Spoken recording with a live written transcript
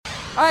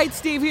All right,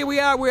 Steve, here we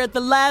are. We're at the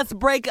last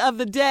break of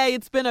the day.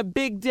 It's been a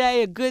big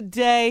day, a good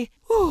day.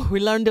 Whew, we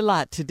learned a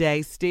lot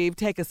today, Steve.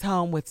 Take us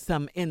home with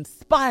some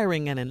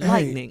inspiring and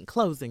enlightening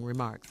closing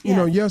remarks. You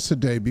know,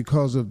 yesterday,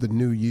 because of the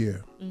new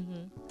year,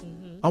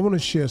 I want to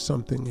share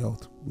something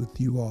else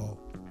with you all.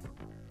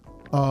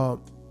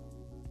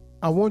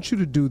 I want you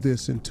to do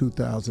this in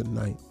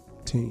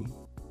 2019.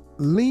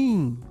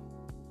 Lean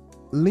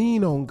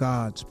on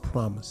God's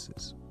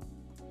promises.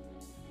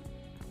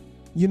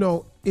 You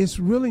know, it's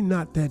really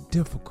not that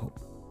difficult.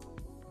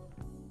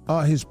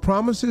 His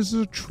promises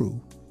are true.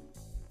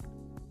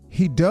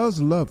 He does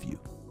love you.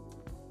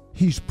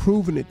 He's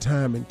proven it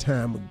time and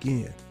time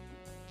again.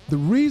 The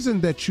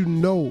reason that you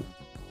know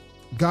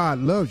God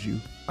loves you,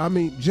 I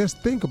mean, just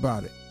think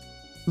about it.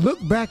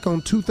 Look back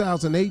on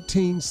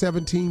 2018,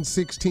 17,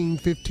 16,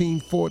 15,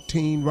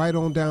 14, right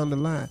on down the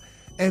line,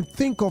 and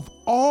think of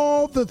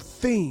all the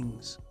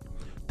things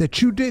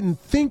that you didn't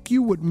think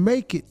you would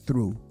make it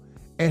through,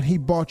 and he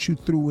brought you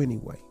through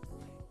anyway,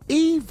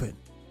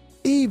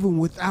 even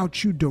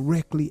without you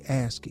directly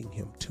asking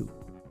him to.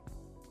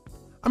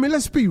 I mean,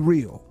 let's be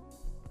real.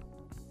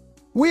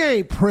 We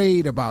ain't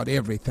prayed about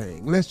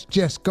everything. Let's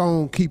just go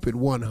and keep it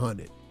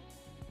 100.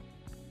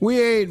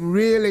 We ain't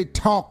really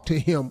talked to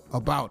him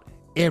about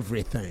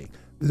everything.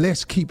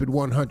 Let's keep it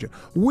 100.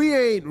 We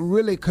ain't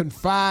really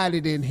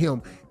confided in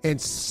him and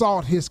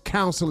sought his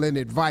counsel and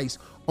advice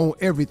on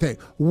everything.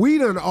 We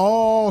done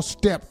all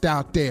stepped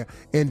out there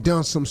and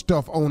done some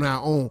stuff on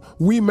our own.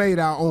 We made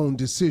our own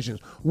decisions.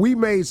 We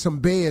made some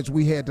beds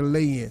we had to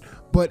lay in.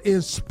 But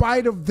in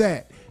spite of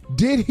that,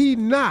 did he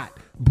not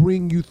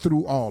bring you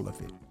through all of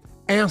it?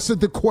 Answer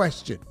the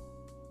question.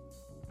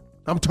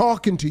 I'm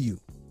talking to you.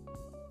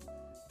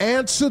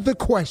 Answer the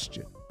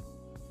question.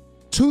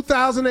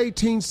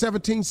 2018,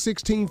 17,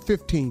 16,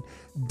 15,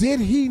 did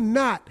he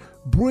not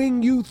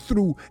bring you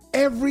through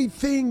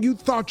everything you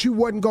thought you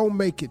wasn't going to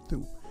make it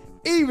through?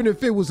 Even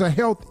if it was a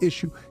health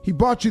issue, he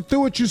brought you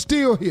through it, you're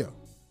still here.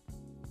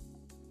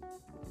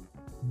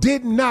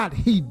 Did not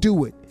he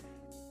do it,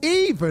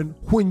 even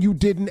when you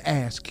didn't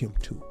ask him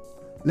to?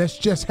 Let's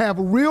just have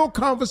a real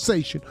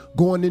conversation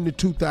going into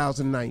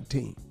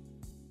 2019.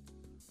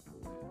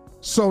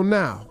 So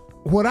now,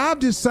 what I've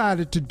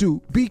decided to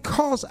do,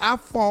 because I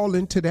fall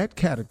into that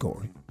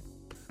category.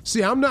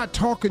 See, I'm not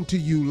talking to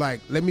you like,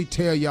 let me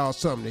tell y'all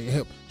something to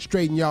help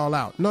straighten y'all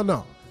out.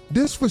 No.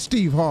 This for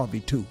Steve Harvey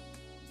too.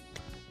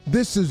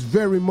 This is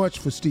very much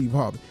for Steve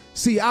Harvey.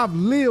 See, I've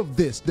lived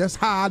this. That's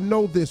how I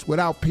know this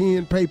without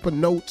pen, paper,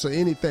 notes, or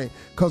anything,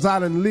 because I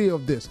done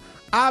lived this.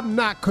 I've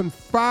not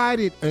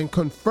confided and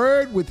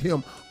conferred with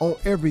him on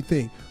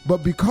everything,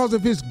 but because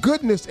of his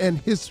goodness and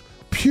his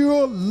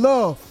pure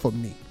love for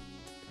me,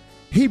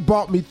 he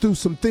brought me through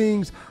some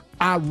things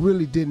I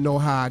really didn't know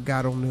how I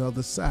got on the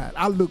other side.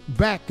 I look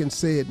back and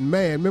said,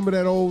 man, remember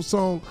that old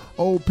song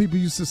old people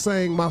used to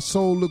sing, my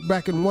soul look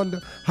back and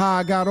wonder how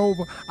I got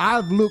over?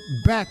 I've looked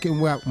back and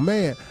went,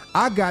 man,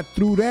 I got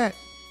through that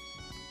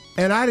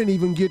and I didn't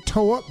even get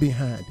tore up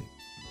behind it.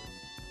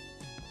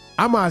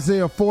 I'm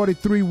Isaiah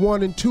 43,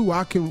 1 and 2.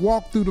 I can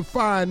walk through the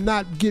fire and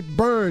not get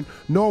burned,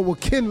 nor will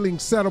kindling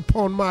set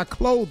upon my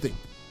clothing.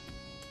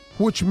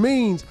 Which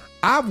means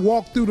I've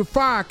walked through the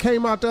fire,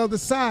 came out the other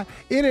side.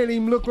 It didn't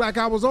even look like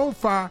I was on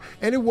fire,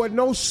 and it wasn't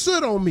no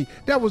soot on me.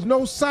 There was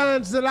no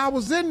signs that I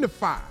was in the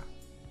fire.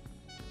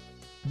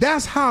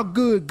 That's how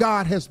good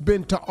God has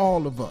been to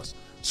all of us.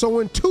 So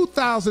in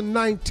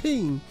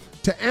 2019,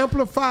 to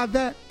amplify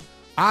that,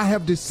 I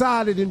have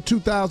decided in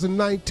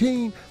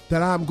 2019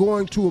 that I'm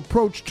going to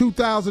approach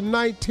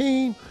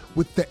 2019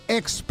 with the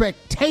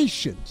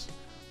expectations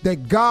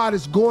that God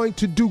is going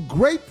to do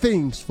great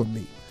things for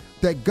me,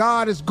 that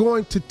God is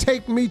going to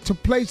take me to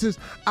places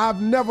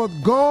I've never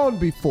gone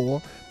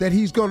before, that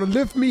he's going to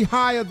lift me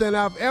higher than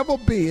I've ever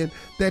been,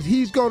 that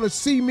he's going to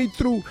see me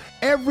through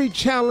every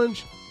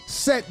challenge,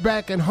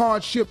 setback, and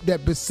hardship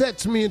that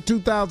besets me in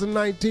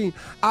 2019.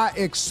 I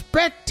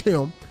expect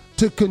him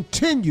to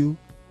continue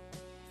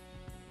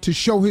to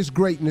show his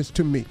greatness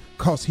to me,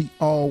 because he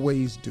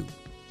always do.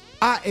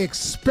 I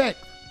expect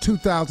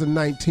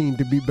 2019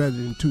 to be better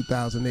than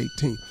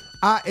 2018.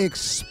 I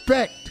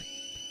expect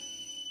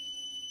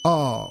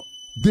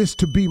this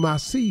to be my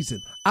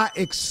season. I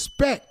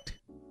expect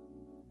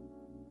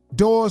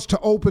doors to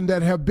open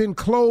that have been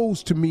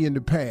closed to me in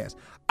the past.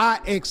 I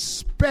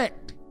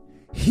expect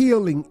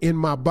healing in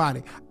my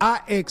body. I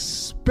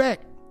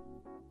expect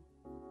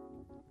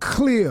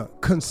clear,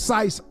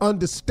 concise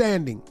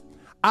understanding.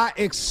 I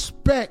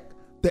expect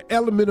the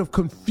element of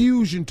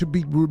confusion to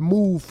be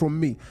removed from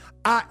me.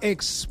 I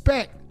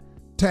expect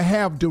to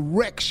have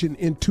direction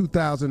in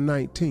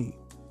 2019.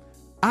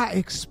 I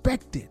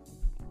expect it.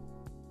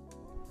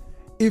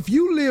 If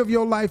you live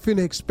your life in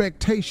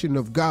expectation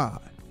of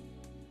God,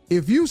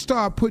 if you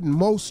start putting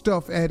most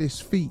stuff at his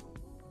feet,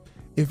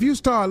 if you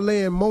start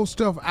laying most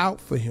stuff out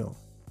for him,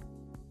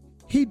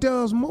 he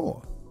does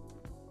more.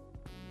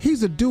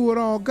 He's a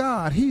do-it-all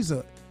God. He's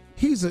a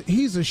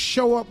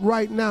show up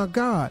right now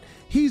God.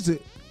 He's a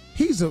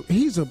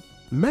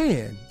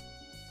man.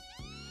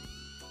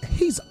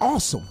 He's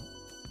awesome.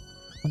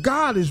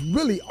 God is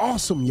really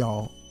awesome,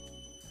 y'all.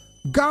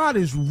 God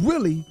is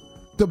really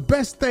the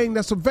best thing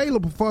that's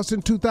available for us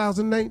in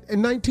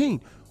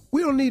 2019.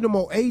 We don't need no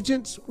more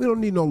agents. We don't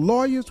need no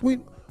lawyers. We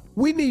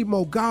need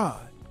more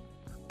God.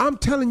 I'm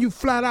telling you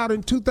flat out,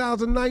 in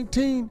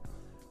 2019,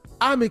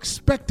 I'm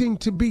expecting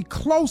to be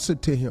closer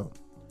to him.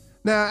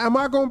 Now, am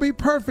I going to be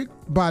perfect?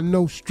 By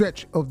no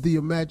stretch of the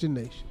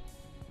imagination.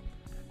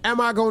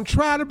 Am I going to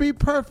try to be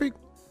perfect?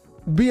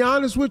 Be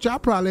honest with you, I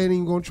probably ain't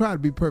even going to try to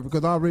be perfect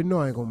because I already know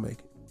I ain't going to make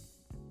it.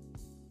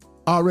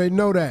 I already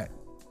know that.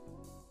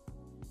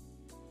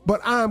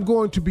 But I'm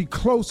going to be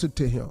closer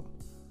to him.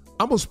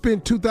 I'm going to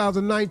spend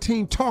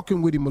 2019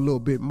 talking with him a little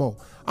bit more.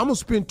 I'm going to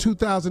spend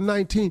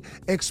 2019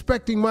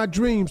 expecting my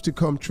dreams to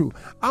come true.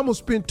 I'm going to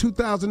spend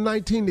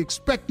 2019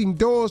 expecting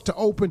doors to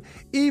open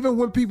even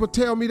when people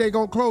tell me they're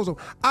going to close them.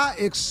 I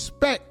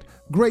expect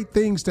great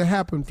things to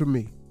happen to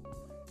me.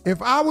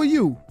 If I were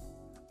you,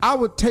 I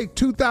would take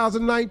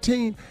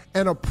 2019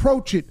 and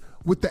approach it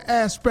with the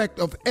aspect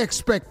of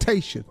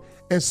expectation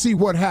and see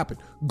what happened.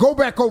 Go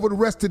back over the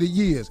rest of the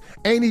years.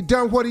 Ain't he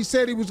done what he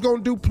said he was going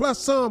to do plus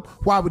some?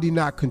 Why would he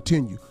not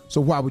continue? So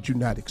why would you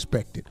not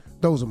expect it?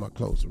 Those are my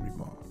closing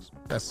remarks.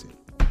 That's it.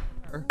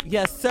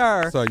 Yes,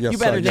 sir. Yes, you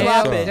better sir.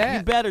 drop Yes, it. sir.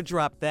 You better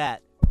drop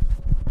that.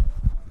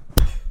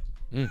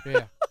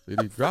 Yeah.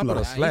 Did he drop it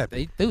or slap it?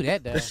 He threw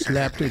that down.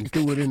 Slapped it and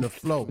threw it in the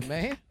flow.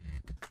 Man.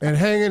 And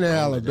hang in there,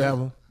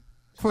 Alabama.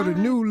 For the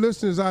new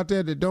listeners out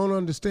there that don't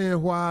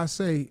understand why I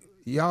say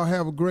y'all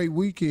have a great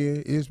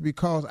weekend, is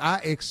because I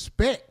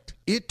expect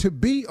it to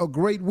be a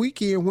great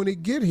weekend when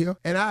it get here,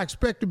 and I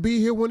expect to be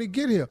here when it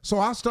get here. So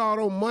I start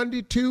on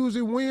Monday,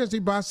 Tuesday, Wednesday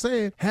by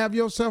saying, have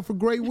yourself a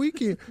great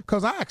weekend,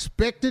 because I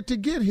expect it to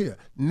get here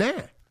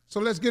now. So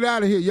let's get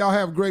out of here. Y'all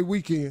have a great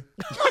weekend.